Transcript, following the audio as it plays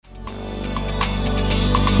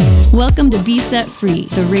Welcome to Be Set Free,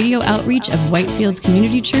 the radio outreach of Whitefields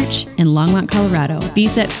Community Church in Longmont, Colorado. Be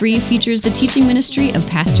Set Free features the teaching ministry of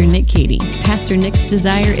Pastor Nick Cady. Pastor Nick's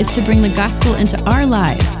desire is to bring the gospel into our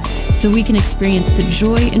lives so we can experience the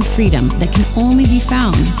joy and freedom that can only be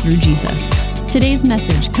found through Jesus. Today's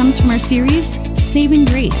message comes from our series, Saving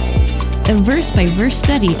Grace, a verse-by-verse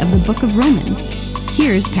study of the book of Romans.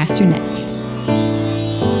 Here's Pastor Nick.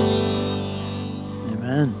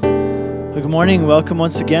 Amen. Well, good morning. Welcome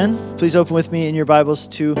once again. Please open with me in your Bibles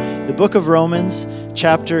to the book of Romans,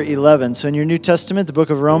 chapter 11. So in your New Testament, the book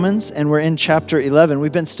of Romans, and we're in chapter 11.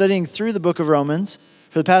 We've been studying through the book of Romans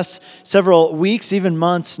for the past several weeks, even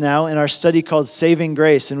months now, in our study called Saving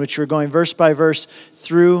Grace, in which we're going verse by verse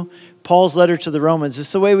through Paul's letter to the Romans.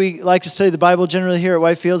 It's the way we like to study the Bible generally here at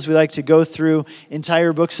Whitefields. We like to go through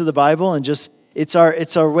entire books of the Bible and just It's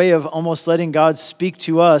our way of almost letting God speak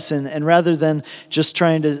to us, and rather than just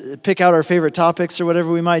trying to pick out our favorite topics or whatever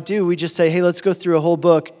we might do, we just say, hey, let's go through a whole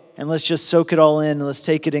book and let's just soak it all in and let's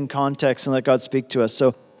take it in context and let God speak to us.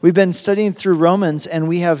 So we've been studying through Romans, and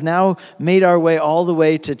we have now made our way all the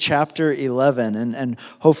way to chapter 11, and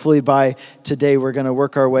hopefully by today we're going to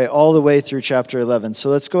work our way all the way through chapter 11. So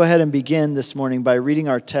let's go ahead and begin this morning by reading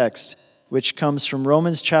our text, which comes from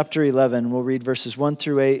Romans chapter 11. We'll read verses 1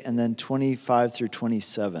 through 8 and then 25 through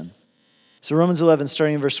 27. So Romans 11,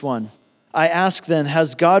 starting in verse 1. I ask then,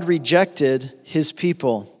 has God rejected his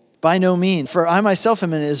people? By no means, for I myself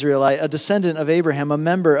am an Israelite, a descendant of Abraham, a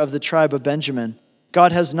member of the tribe of Benjamin.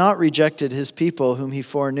 God has not rejected his people whom he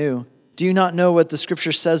foreknew. Do you not know what the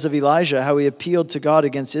scripture says of Elijah, how he appealed to God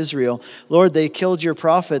against Israel? Lord, they killed your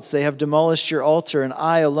prophets, they have demolished your altar, and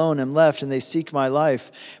I alone am left, and they seek my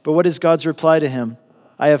life. But what is God's reply to him?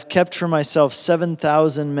 I have kept for myself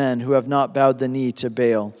 7,000 men who have not bowed the knee to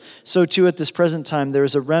Baal. So too at this present time there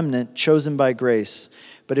is a remnant chosen by grace.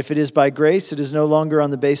 But if it is by grace, it is no longer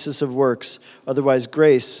on the basis of works. Otherwise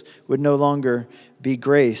grace would no longer be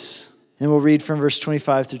grace. And we'll read from verse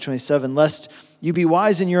 25 through 27. Lest you be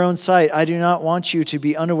wise in your own sight, I do not want you to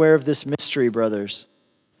be unaware of this mystery, brothers.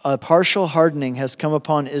 A partial hardening has come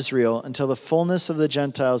upon Israel until the fullness of the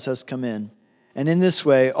Gentiles has come in. And in this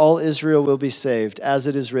way, all Israel will be saved, as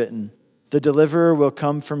it is written. The deliverer will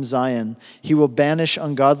come from Zion. He will banish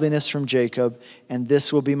ungodliness from Jacob, and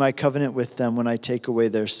this will be my covenant with them when I take away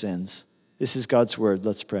their sins. This is God's word.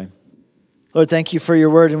 Let's pray. Lord, thank you for your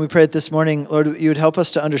word, and we pray that this morning, Lord, you would help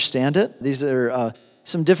us to understand it. These are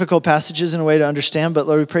some difficult passages in a way to understand, but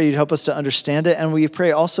Lord, we pray you'd help us to understand it, and we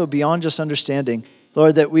pray also beyond just understanding,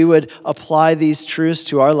 Lord, that we would apply these truths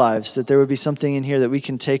to our lives, that there would be something in here that we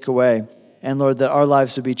can take away, and Lord, that our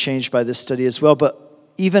lives would be changed by this study as well. But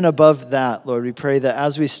even above that, Lord, we pray that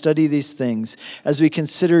as we study these things, as we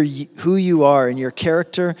consider who you are in your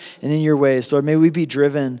character and in your ways, Lord, may we be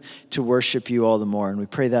driven to worship you all the more, and we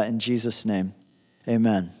pray that in Jesus' name.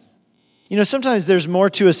 Amen. You know, sometimes there's more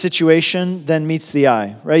to a situation than meets the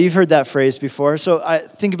eye, right? You've heard that phrase before. So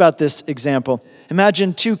think about this example.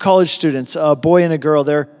 Imagine two college students, a boy and a girl,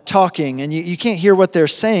 they're talking, and you can't hear what they're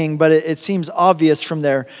saying, but it seems obvious from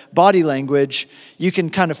their body language. You can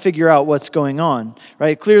kind of figure out what's going on,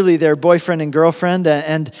 right? Clearly they're boyfriend and girlfriend,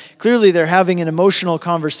 and clearly they're having an emotional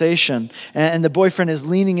conversation, and the boyfriend is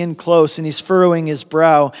leaning in close, and he's furrowing his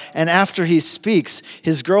brow, and after he speaks,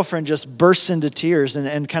 his girlfriend just bursts into tears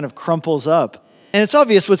and kind of crumples up. And it's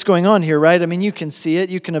obvious what's going on here, right? I mean, you can see it,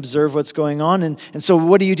 you can observe what's going on, and so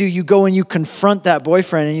what do? You go and you confront that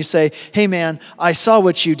boyfriend and you say, hey man, I saw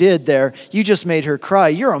what you did there. You just made her cry.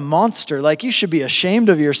 You're a monster. Like, you should be ashamed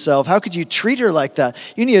of yourself. How could you treat her like that?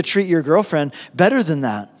 You need to treat your girlfriend better than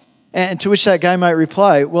that. And to which that guy might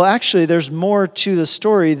reply, well, actually, there's more to the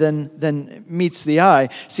story than meets the eye.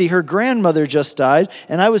 See, her grandmother just died,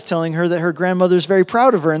 and I was telling her that her grandmother's very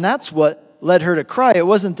proud of her, and that's what led her to cry. It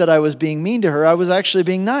wasn't that I was being mean to her. I was actually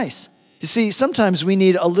being nice. You see, sometimes we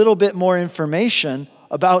need a little bit more information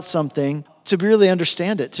about something to really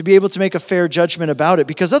understand it, to be able to make a fair judgment about it,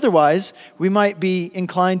 because otherwise we might be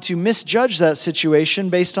inclined to misjudge that situation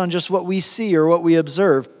based on just what we see or what we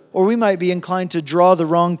observe, or we might be inclined to draw the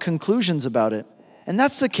wrong conclusions about it. And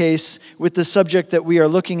that's the case with the subject that we are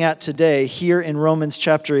looking at today here in Romans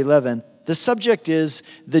chapter 11. The subject is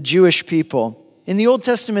the Jewish people. In the Old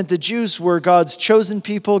Testament, the Jews were God's chosen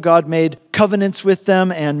people. God made covenants with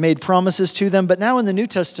them and made promises to them. But now in the New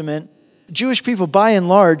Testament, Jewish people, by and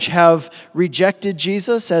large, have rejected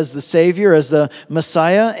Jesus as the Savior, as the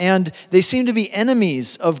Messiah, and they seem to be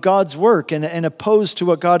enemies of God's work and opposed to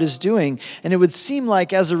what God is doing. And it would seem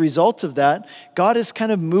like, as a result of that, God has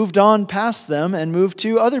kind of moved on past them and moved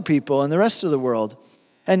to other people and the rest of the world.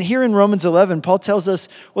 And here in Romans 11, Paul tells us,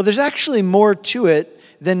 well, there's actually more to it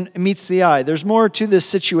than meets the eye. There's more to this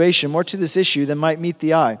situation, more to this issue than might meet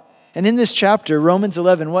the eye. And in this chapter, Romans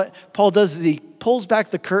 11, what Paul does is he pulls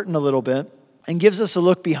back the curtain a little bit and gives us a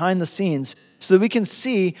look behind the scenes so that we can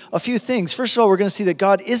see a few things. First of all, we're going to see that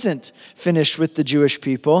God isn't finished with the Jewish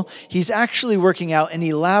people. He's actually working out an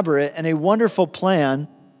elaborate and a wonderful plan,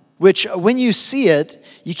 which when you see it,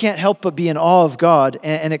 you can't help but be in awe of God,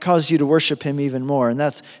 and it causes you to worship him even more. And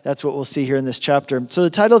that's what we'll see here in this chapter. So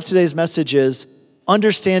the title of today's message is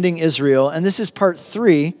Understanding Israel, and this is part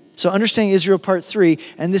 3. So Understanding Israel, part 3,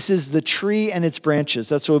 and this is the tree and its branches.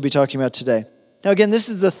 That's what we'll be talking about today. Now again, this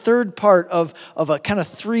is the third part of a kind of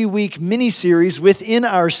 3-week mini-series within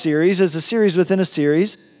our series. It's a series within a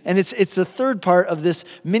series. And it's the third part of this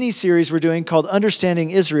mini-series we're doing called Understanding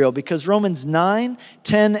Israel, because Romans 9,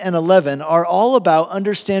 10, and 11 are all about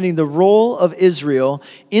understanding the role of Israel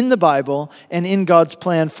in the Bible and in God's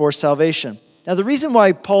plan for salvation. Now the reason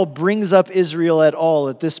why Paul brings up Israel at all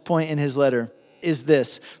at this point in his letter is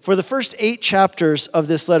this. For the first 8 chapters of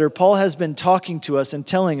this letter, Paul has been talking to us and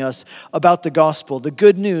telling us about the gospel, the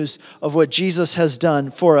good news of what Jesus has done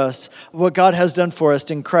for us, what God has done for us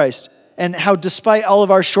in Christ, and how despite all of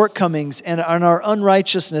our shortcomings and our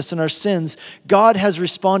unrighteousness and our sins, God has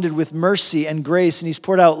responded with mercy and grace, and he's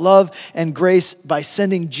poured out love and grace by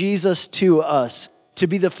sending Jesus to us to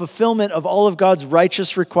be the fulfillment of all of God's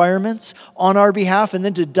righteous requirements on our behalf, and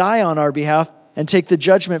then to die on our behalf and take the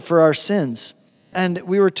judgment for our sins. And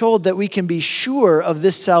we were told that we can be sure of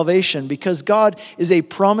this salvation because God is a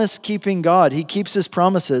promise-keeping God. He keeps his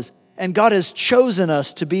promises. And God has chosen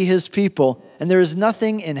us to be his people. And there is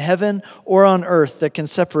nothing in heaven or on earth that can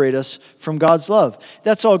separate us from God's love.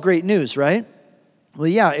 That's all great news, right? Well,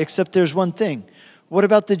 yeah, except there's one thing. What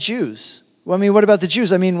about the Jews? Well, what about the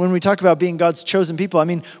Jews? When we talk about being God's chosen people,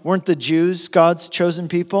 weren't the Jews God's chosen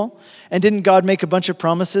people? And didn't God make a bunch of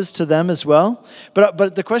promises to them as well?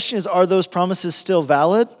 But the question is, are those promises still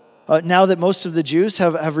valid? Now that most of the Jews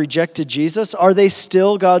have rejected Jesus, are they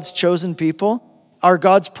still God's chosen people? Are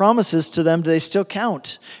God's promises to them, do they still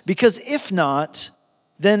count? Because if not,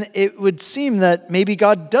 then it would seem that maybe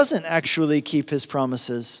God doesn't actually keep his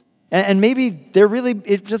promises. And maybe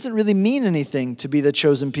it doesn't really mean anything to be the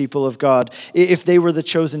chosen people of God if they were the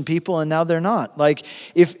chosen people and now they're not. Like,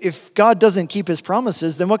 if God doesn't keep his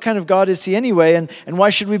promises, then what kind of God is he anyway? And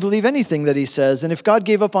why should we believe anything that he says? And if God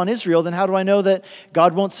gave up on Israel, then how do I know that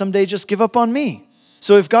God won't someday just give up on me?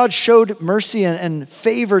 So if God showed mercy and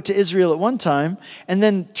favor to Israel at one time and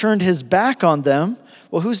then turned his back on them,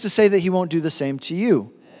 well, who's to say that he won't do the same to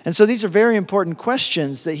you? And so these are very important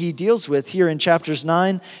questions that he deals with here in chapters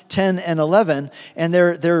 9, 10, and 11. And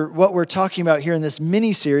they're what we're talking about here in this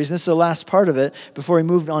mini-series. And this is the last part of it before we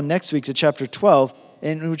move on next week to chapter 12,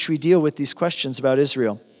 in which we deal with these questions about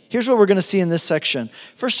Israel. Here's what we're going to see in this section.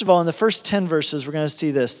 First of all, in the first 10 verses, we're going to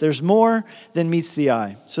see this. There's more than meets the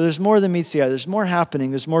eye. So there's more than meets the eye. There's more happening.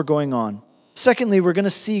 There's more going on. Secondly, we're going to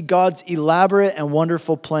see God's elaborate and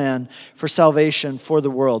wonderful plan for salvation for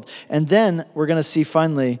the world. And then we're going to see,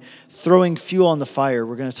 finally, throwing fuel on the fire.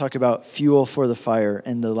 We're going to talk about fuel for the fire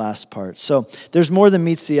in the last part. So there's more than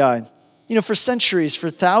meets the eye. For centuries, for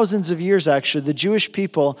thousands of years actually, the Jewish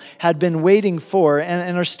people had been waiting for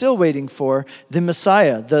and are still waiting for the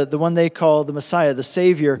Messiah, the one they call the Messiah, the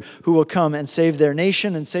Savior who will come and save their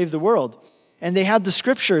nation and save the world. And they had the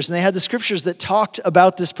scriptures, and they had the scriptures that talked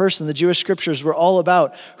about this person. The Jewish scriptures were all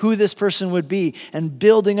about who this person would be and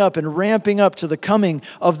building up and ramping up to the coming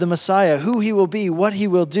of the Messiah, who he will be, what he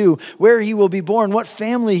will do, where he will be born, what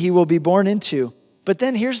family he will be born into. But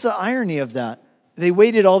then here's the irony of that. They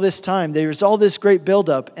waited all this time. There was all this great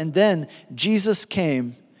buildup, and then Jesus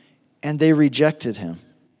came, and they rejected him.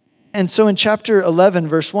 And so in chapter 11,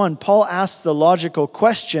 verse 1, Paul asks the logical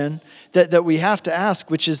question that we have to ask,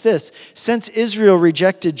 which is this. Since Israel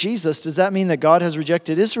rejected Jesus, does that mean that God has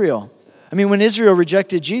rejected Israel? When Israel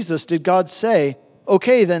rejected Jesus, did God say,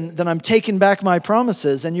 okay, then I'm taking back my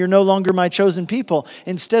promises and you're no longer my chosen people.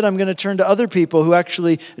 Instead, I'm going to turn to other people who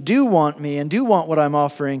actually do want me and do want what I'm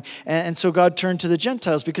offering. And so God turned to the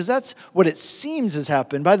Gentiles because that's what it seems has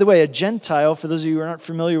happened. By the way, a Gentile, for those of you who aren't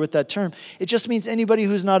familiar with that term, it just means anybody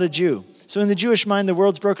who's not a Jew. So in the Jewish mind, the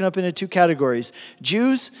world's broken up into 2 categories,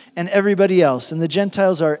 Jews and everybody else. And the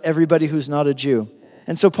Gentiles are everybody who's not a Jew.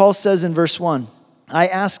 And so Paul says in verse 1, I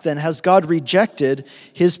ask then, has God rejected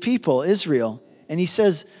his people, Israel? And he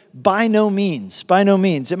says, by no means, by no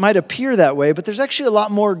means. It might appear that way, but there's actually a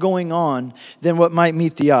lot more going on than what might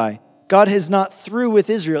meet the eye. God is not through with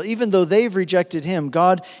Israel. Even though they've rejected him,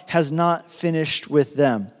 God has not finished with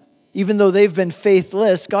them. Even though they've been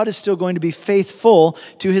faithless, God is still going to be faithful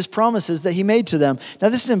to his promises that he made to them. Now,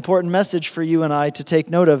 this is an important message for you and I to take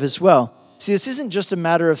note of as well. See, this isn't just a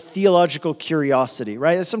matter of theological curiosity,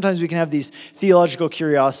 right? Sometimes we can have these theological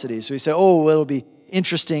curiosities. We say, oh, it'll be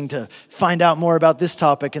interesting to find out more about this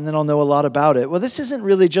topic, and then I'll know a lot about it. Well, this isn't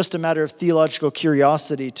really just a matter of theological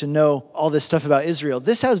curiosity to know all this stuff about Israel.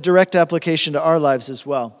 This has direct application to our lives as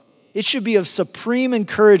well. It should be of supreme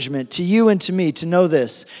encouragement to you and to me to know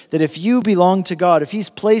this, that if you belong to God, if he's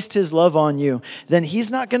placed his love on you, then he's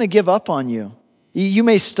not going to give up on you. You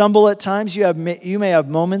may stumble at times. You may have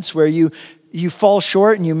moments where you fall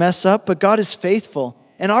short and you mess up, but God is faithful.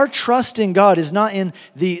 And our trust in God is not in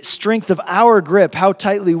the strength of our grip, how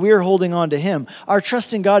tightly we're holding on to him. Our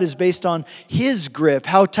trust in God is based on his grip,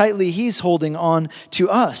 how tightly he's holding on to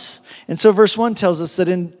us. And so verse 1 tells us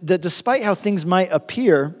that despite how things might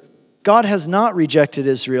appear, God has not rejected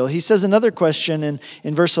Israel. He says another question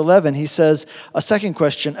in verse 11. He says a second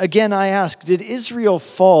question. Again, I ask, did Israel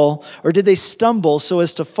fall or did they stumble so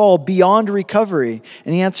as to fall beyond recovery?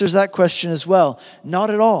 And he answers that question as well. Not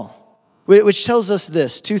at all. Which tells us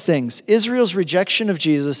this, two things. Israel's rejection of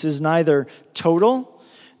Jesus is neither total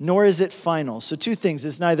nor is it final. So two things.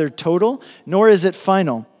 It's neither total nor is it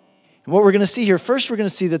final. And what we're going to see here, first we're going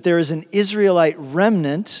to see that there is an Israelite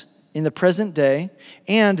remnant in the present day,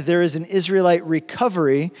 and there is an Israelite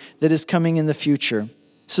recovery that is coming in the future.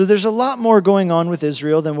 So there's a lot more going on with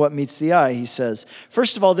Israel than what meets the eye, he says.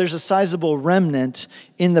 First of all, there's a sizable remnant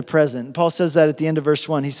in the present. Paul says that at the end of verse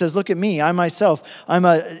 1. He says, look at me, I myself, I'm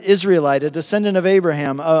an Israelite, a descendant of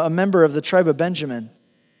Abraham, a member of the tribe of Benjamin.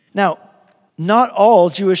 Now, not all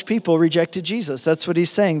Jewish people rejected Jesus. That's what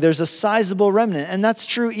he's saying. There's a sizable remnant, and that's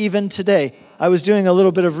true even today. I was doing a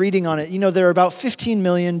little bit of reading on it. You know, there are about 15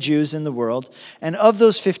 million Jews in the world, and of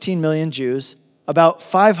those 15 million Jews, about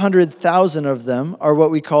 500,000 of them are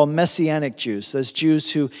what we call Messianic Jews. That's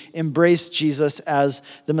Jews who embrace Jesus as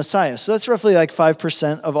the Messiah. So that's roughly like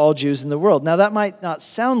 5% of all Jews in the world. Now, that might not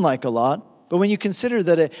sound like a lot, but when you consider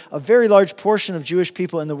that a very large portion of Jewish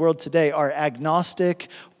people in the world today are agnostic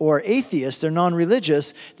or atheists, they're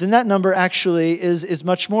non-religious, then that number actually is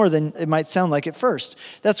much more than it might sound like at first.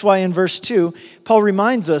 That's why in verse 2, Paul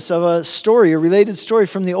reminds us of a related story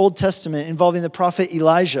from the Old Testament involving the prophet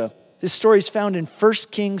Elijah. This story is found in 1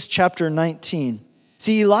 Kings chapter 19.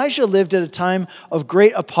 See, Elijah lived at a time of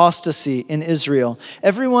great apostasy in Israel.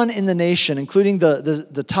 Everyone in the nation, including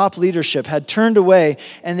the top leadership, had turned away,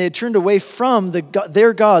 and they had turned away from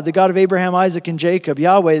their God, the God of Abraham, Isaac, and Jacob,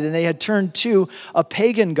 Yahweh. Then they had turned to a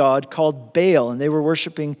pagan god called Baal, and they were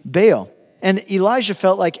worshiping Baal. And Elijah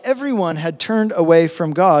felt like everyone had turned away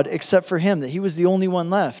from God except for him, that he was the only one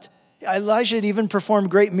left. Elijah had even performed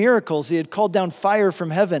great miracles. He had called down fire from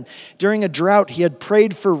heaven. During a drought, he had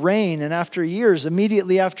prayed for rain, and after years,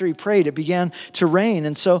 immediately after he prayed, it began to rain.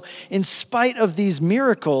 And so, in spite of these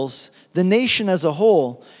miracles, the nation as a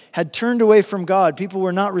whole had turned away from God. People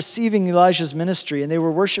were not receiving Elijah's ministry, and they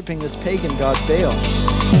were worshiping this pagan god,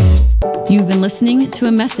 Baal. You've been listening to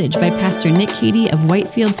a message by Pastor Nick Cady of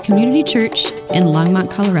Whitefields Community Church in Longmont,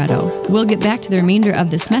 Colorado. We'll get back to the remainder of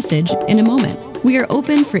this message in a moment. We are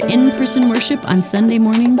open for in-person worship on Sunday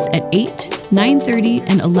mornings at 8, 9:30,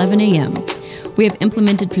 and 11 a.m. We have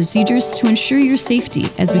implemented procedures to ensure your safety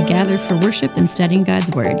as we gather for worship and studying God's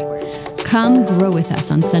Word. Come grow with us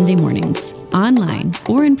on Sunday mornings, online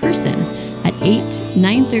or in person at 8,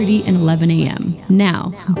 9:30, and 11 a.m.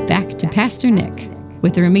 Now, back to Pastor Nick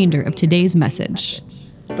with the remainder of today's message.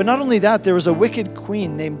 But not only that, there was a wicked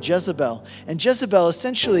queen named Jezebel. And Jezebel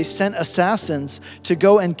essentially sent assassins to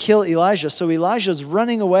go and kill Elijah. So Elijah's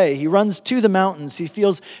running away. He runs to the mountains. He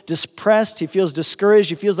feels depressed. He feels discouraged.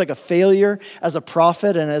 He feels like a failure as a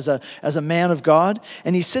prophet and as a man of God.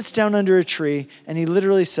 And he sits down under a tree and he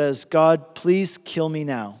literally says, God, please kill me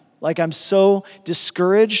now. Like I'm so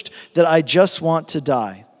discouraged that I just want to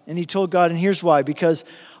die. And he told God, and here's why, because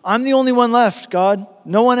I'm the only one left, God.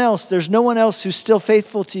 No one else. There's no one else who's still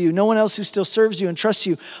faithful to you. No one else who still serves you and trusts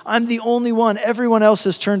you. I'm the only one. Everyone else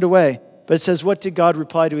has turned away. But it says, what did God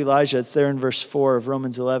reply to Elijah? It's there in verse 4 of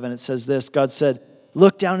Romans 11. It says this, God said,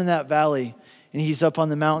 look down in that valley. And he's up on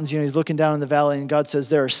the mountains, he's looking down in the valley. And God says,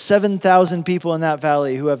 there are 7,000 people in that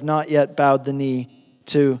valley who have not yet bowed the knee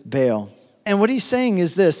to Baal. And what he's saying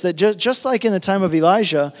is this, that just like in the time of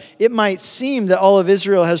Elijah, it might seem that all of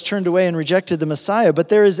Israel has turned away and rejected the Messiah, but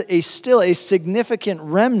there is still a significant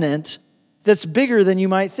remnant that's bigger than you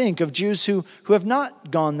might think of Jews who have not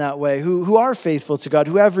gone that way, who are faithful to God,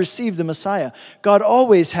 who have received the Messiah. God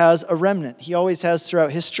always has a remnant. He always has throughout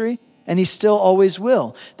history, and he still always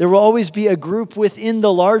will. There will always be a group within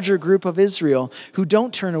the larger group of Israel who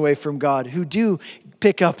don't turn away from God, who do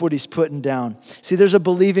pick up what he's putting down. See, there's a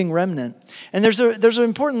believing remnant. And there's an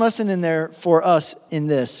important lesson in there for us in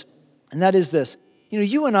this, and that is this.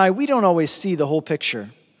 You and I, we don't always see the whole picture.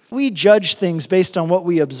 We judge things based on what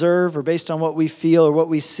we observe or based on what we feel or what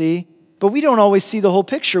we see, but we don't always see the whole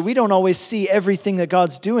picture. We don't always see everything that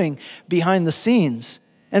God's doing behind the scenes.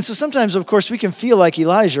 And so sometimes, of course, we can feel like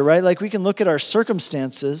Elijah, right? Like we can look at our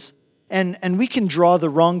circumstances and we can draw the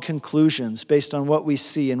wrong conclusions based on what we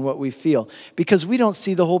see and what we feel because we don't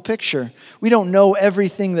see the whole picture. We don't know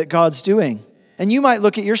everything that God's doing. And you might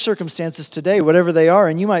look at your circumstances today, whatever they are,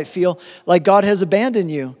 and you might feel like God has abandoned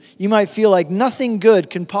you. You might feel like nothing good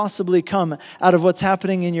can possibly come out of what's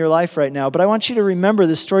happening in your life right now. But I want you to remember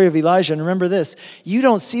the story of Elijah, and remember this. You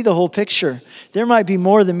don't see the whole picture. There might be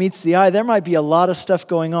more than meets the eye. There might be a lot of stuff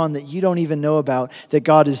going on that you don't even know about that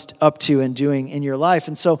God is up to and doing in your life.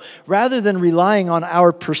 And so rather than relying on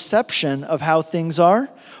our perception of how things are,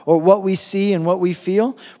 or what we see and what we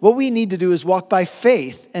feel, what we need to do is walk by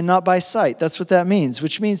faith and not by sight. That's what that means,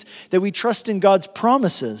 which means that we trust in God's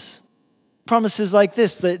promises. Promises like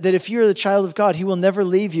this, that if you're the child of God, He will never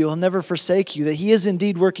leave you, He'll never forsake you, that He is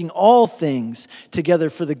indeed working all things together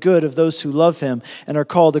for the good of those who love Him and are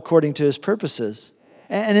called according to His purposes.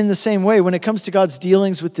 And in the same way, when it comes to God's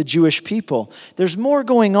dealings with the Jewish people, there's more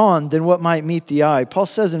going on than what might meet the eye. Paul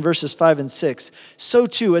says in verses 5 and 6, so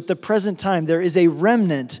too at the present time there is a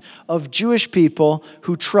remnant of Jewish people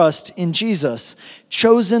who trust in Jesus,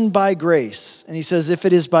 chosen by grace. And he says, if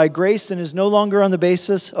it is by grace, then it is no longer on the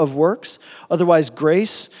basis of works. Otherwise,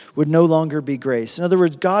 grace would no longer be grace. In other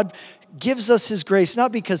words, God gives us His grace,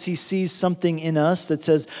 not because He sees something in us that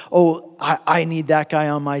says, oh, I need that guy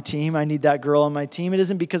on my team, I need that girl on my team. It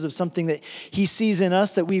isn't because of something that He sees in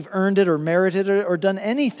us that we've earned it or merited it or done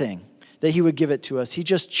anything that He would give it to us. He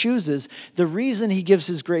just chooses. The reason He gives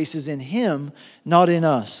His grace is in Him, not in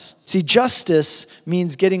us. See, justice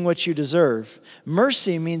means getting what you deserve.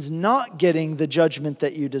 Mercy means not getting the judgment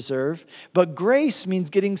that you deserve. But grace means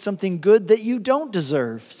getting something good that you don't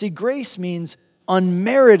deserve. See, grace means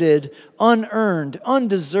unmerited, unearned,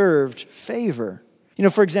 undeserved favor.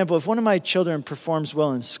 For example, if one of my children performs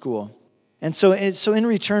well in school, and so in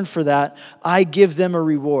return for that, I give them a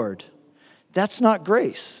reward. That's not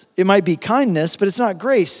grace. It might be kindness, but it's not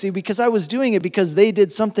grace. See, because I was doing it because they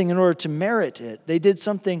did something in order to merit it. They did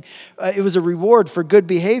something, it was a reward for good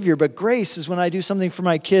behavior. But grace is when I do something for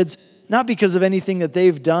my kids, not because of anything that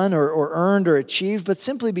they've done or earned or achieved, but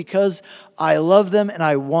simply because I love them and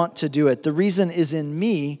I want to do it. The reason is in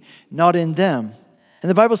me, not in them. And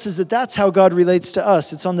the Bible says that that's how God relates to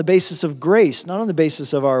us. It's on the basis of grace, not on the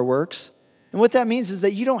basis of our works. And what that means is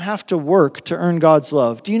that you don't have to work to earn God's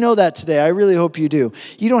love. Do you know that today? I really hope you do.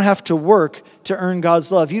 You don't have to work to earn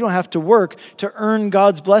God's love. You don't have to work to earn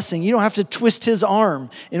God's blessing. You don't have to twist His arm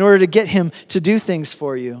in order to get Him to do things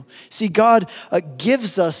for you. See, God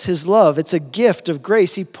gives us His love. It's a gift of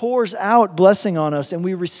grace. He pours out blessing on us and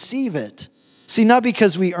we receive it. See, not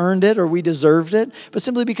because we earned it or we deserved it, but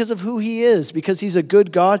simply because of who He is, because He's a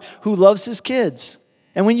good God who loves His kids.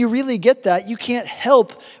 And when you really get that, you can't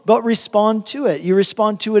help but respond to it. You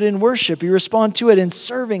respond to it in worship. You respond to it in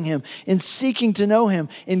serving Him, in seeking to know Him,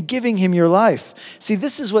 in giving Him your life. See,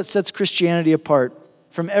 this is what sets Christianity apart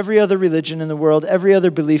from every other religion in the world, every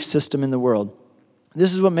other belief system in the world.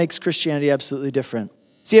 This is what makes Christianity absolutely different.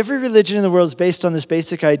 See, every religion in the world is based on this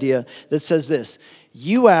basic idea that says this: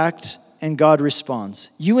 you act and God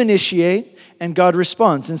responds. You initiate and God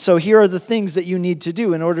responds. And so here are the things that you need to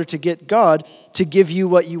do in order to get God to give you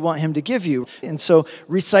what you want Him to give you. And so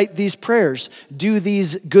recite these prayers, do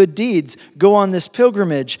these good deeds, go on this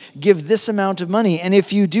pilgrimage, give this amount of money. And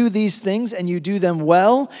if you do these things and you do them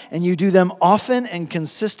well and you do them often and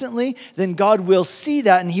consistently, then God will see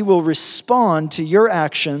that and He will respond to your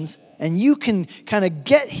actions, and you can kind of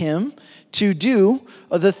get Him to do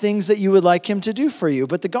the things that you would like Him to do for you.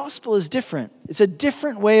 But the gospel is different. It's a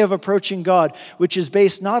different way of approaching God, which is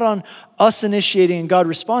based not on us initiating and God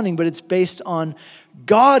responding, but it's based on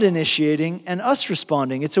God initiating and us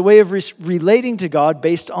responding. It's a way of relating to God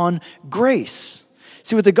based on grace.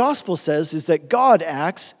 See, what the gospel says is that God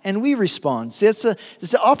acts and we respond. See, it's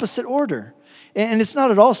the opposite order. And it's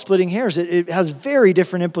not at all splitting hairs. It has very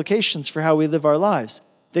different implications for how we live our lives.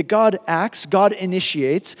 That God acts, God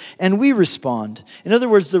initiates, and we respond. In other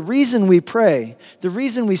words, the reason we pray, the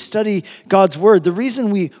reason we study God's word, the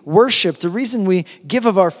reason we worship, the reason we give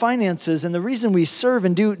of our finances, and the reason we serve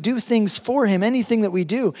and do things for Him, anything that we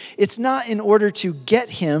do, it's not in order to get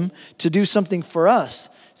Him to do something for us.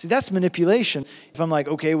 See, that's manipulation. If I'm like,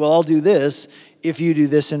 okay, well, I'll do this if you do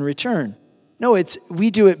this in return. No,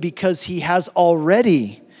 we do it because He has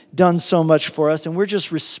already done so much for us, and we're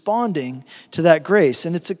just responding to that grace.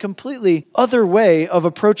 And it's a completely other way of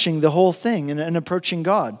approaching the whole thing and approaching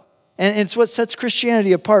God. And it's what sets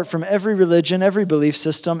Christianity apart from every religion, every belief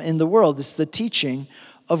system in the world. It's the teaching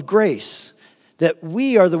of grace, that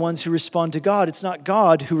we are the ones who respond to God. It's not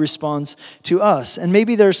God who responds to us. And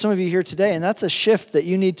maybe there are some of you here today, and that's a shift that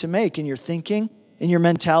you need to make in your thinking, in your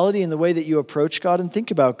mentality, in the way that you approach God and think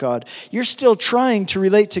about God. You're still trying to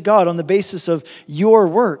relate to God on the basis of your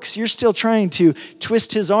works. You're still trying to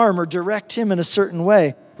twist his arm or direct him in a certain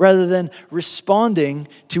way, rather than responding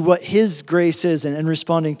to what his grace is and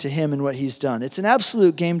responding to him and what he's done. It's an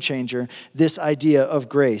absolute game changer, this idea of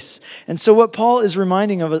grace. And so what Paul is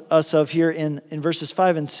reminding us of here in verses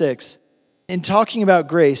 5 and 6, in talking about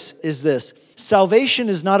grace, is this: salvation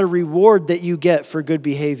is not a reward that you get for good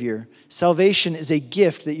behavior. Salvation is a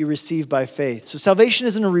gift that you receive by faith. So salvation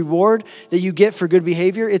isn't a reward that you get for good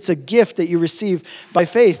behavior. It's a gift that you receive by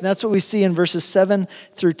faith. And that's what we see in verses 7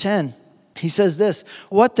 through 10. He says this: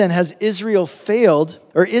 what then has Israel failed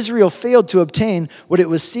to obtain what it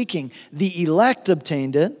was seeking? The elect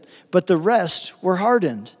obtained it, but the rest were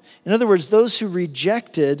hardened. In other words, those who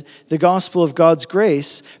rejected the gospel of God's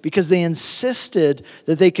grace because they insisted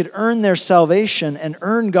that they could earn their salvation and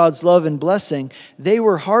earn God's love and blessing, they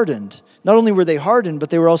were hardened. Not only were they hardened, but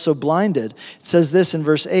they were also blinded. It says this in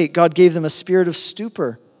verse 8: God gave them a spirit of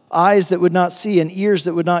stupor, eyes that would not see and ears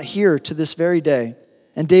that would not hear to this very day.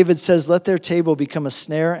 And David says, let their table become a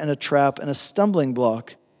snare and a trap and a stumbling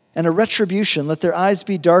block and a retribution. Let their eyes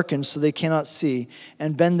be darkened so they cannot see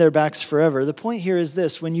and bend their backs forever. The point here is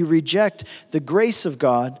this: when you reject the grace of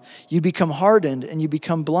God, you become hardened and you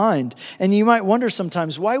become blind. And you might wonder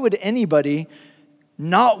sometimes, why would anybody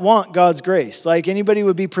not want God's grace? Like, anybody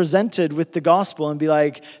would be presented with the gospel and be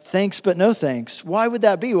like, thanks, but no thanks. Why would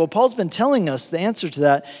that be? Well, Paul's been telling us the answer to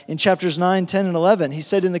that in chapters 9, 10, and 11. He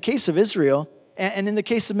said in the case of Israel, and in the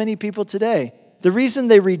case of many people today, the reason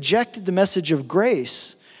they rejected the message of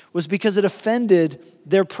grace was because it offended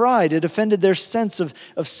their pride. It offended their sense of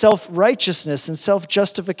self-righteousness and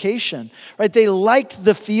self-justification. Right? They liked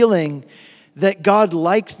the feeling that God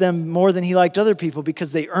liked them more than he liked other people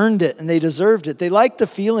because they earned it and they deserved it. They liked the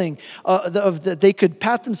feeling that they could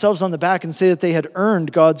pat themselves on the back and say that they had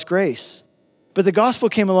earned God's grace. But the gospel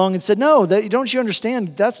came along and said, no, don't you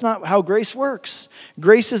understand? That's not how grace works.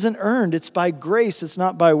 Grace isn't earned. It's by grace. It's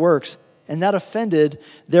not by works. And that offended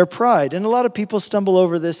their pride. And a lot of people stumble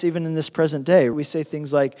over this even in this present day. We say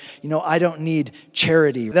things like, I don't need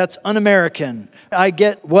charity. That's un-American. I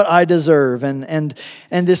get what I deserve. And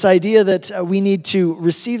this idea that we need to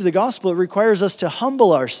receive the gospel, it requires us to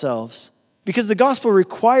humble ourselves. Because the gospel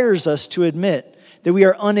requires us to admit that we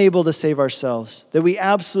are unable to save ourselves, that we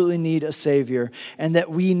absolutely need a Savior, and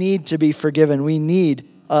that we need to be forgiven. We need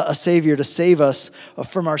a Savior to save us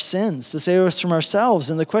from our sins, to save us from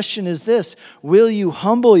ourselves. And the question is this: will you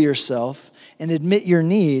humble yourself and admit your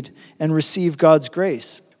need and receive God's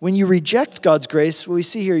grace? When you reject God's grace, what we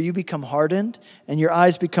see here, you become hardened and your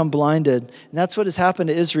eyes become blinded. And that's what has happened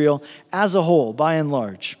to Israel as a whole, by and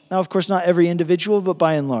large. Now, of course, not every individual, but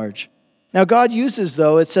by and large. Now, God uses,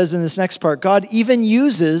 though, it says in this next part, God even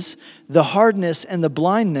uses the hardness and the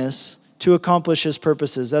blindness to accomplish his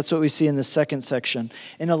purposes. That's what we see in the second section,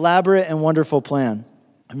 an elaborate and wonderful plan.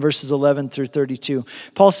 In verses 11 through 32.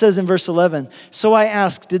 Paul says in verse 11, so I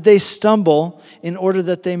ask, did they stumble in order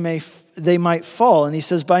that they might fall? And he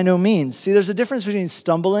says, by no means. See, there's a difference between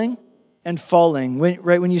stumbling and falling.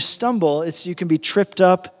 When you stumble, you can be tripped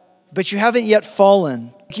up, but you haven't yet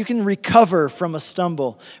fallen. You can recover from a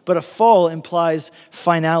stumble, but a fall implies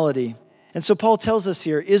finality. And so Paul tells us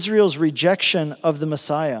here, Israel's rejection of the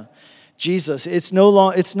Messiah, Jesus, it's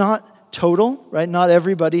not total, right? Not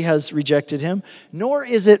everybody has rejected him, nor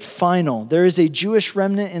is it final. There is a Jewish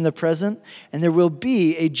remnant in the present, and there will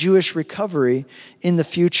be a Jewish recovery in the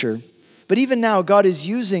future. But even now, God is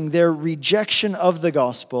using their rejection of the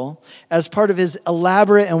gospel as part of his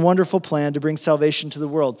elaborate and wonderful plan to bring salvation to the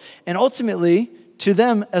world, and ultimately to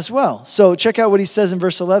them as well. So check out what he says in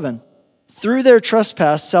verse 11. Through their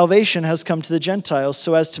trespass, salvation has come to the Gentiles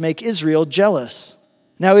so as to make Israel jealous.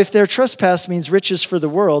 Now, if their trespass means riches for the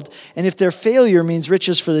world, and if their failure means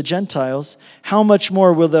riches for the Gentiles, how much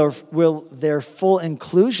more will their full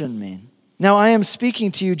inclusion mean? Now, I am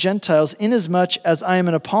speaking to you Gentiles, inasmuch as I am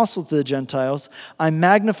an apostle to the Gentiles, I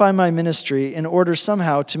magnify my ministry in order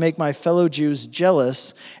somehow to make my fellow Jews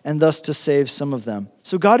jealous and thus to save some of them.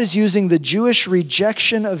 So God is using the Jewish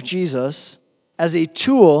rejection of Jesus as a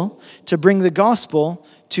tool to bring the gospel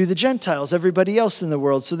to the Gentiles, everybody else in the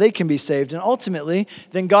world, so they can be saved. And ultimately,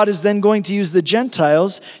 then God is then going to use the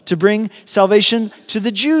Gentiles to bring salvation to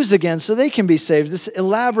the Jews again, so they can be saved. This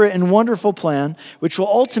elaborate and wonderful plan, which will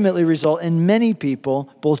ultimately result in many people,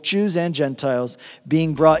 both Jews and Gentiles,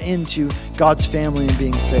 being brought into God's family and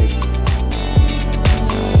being saved.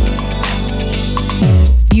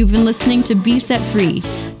 You've been listening to Be Set Free,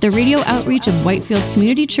 the radio outreach of Whitefields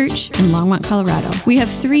Community Church in Longmont, Colorado. We have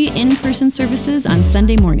 3 in-person services on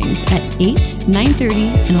Sunday mornings at 8, 9:30,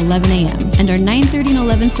 and 11 a.m. And our 9:30 and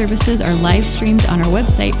 11 services are live streamed on our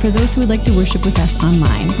website for those who would like to worship with us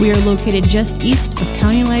online. We are located just east of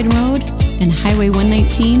County Line Road and Highway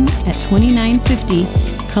 119 at 2950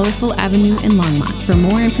 Colorful Avenue in Longmont. For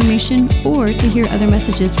more information or to hear other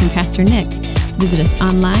messages from Pastor Nick, visit us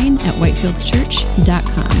online at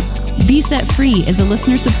whitefieldschurch.com. Be Set Free is a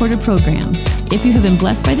listener-supported program. If you have been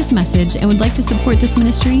blessed by this message and would like to support this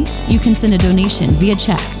ministry, you can send a donation via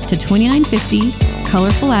check to 2950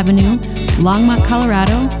 Colorful Avenue, Longmont,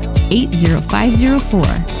 Colorado, 80504,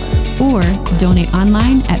 or donate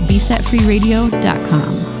online at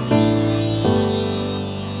besetfreeradio.com.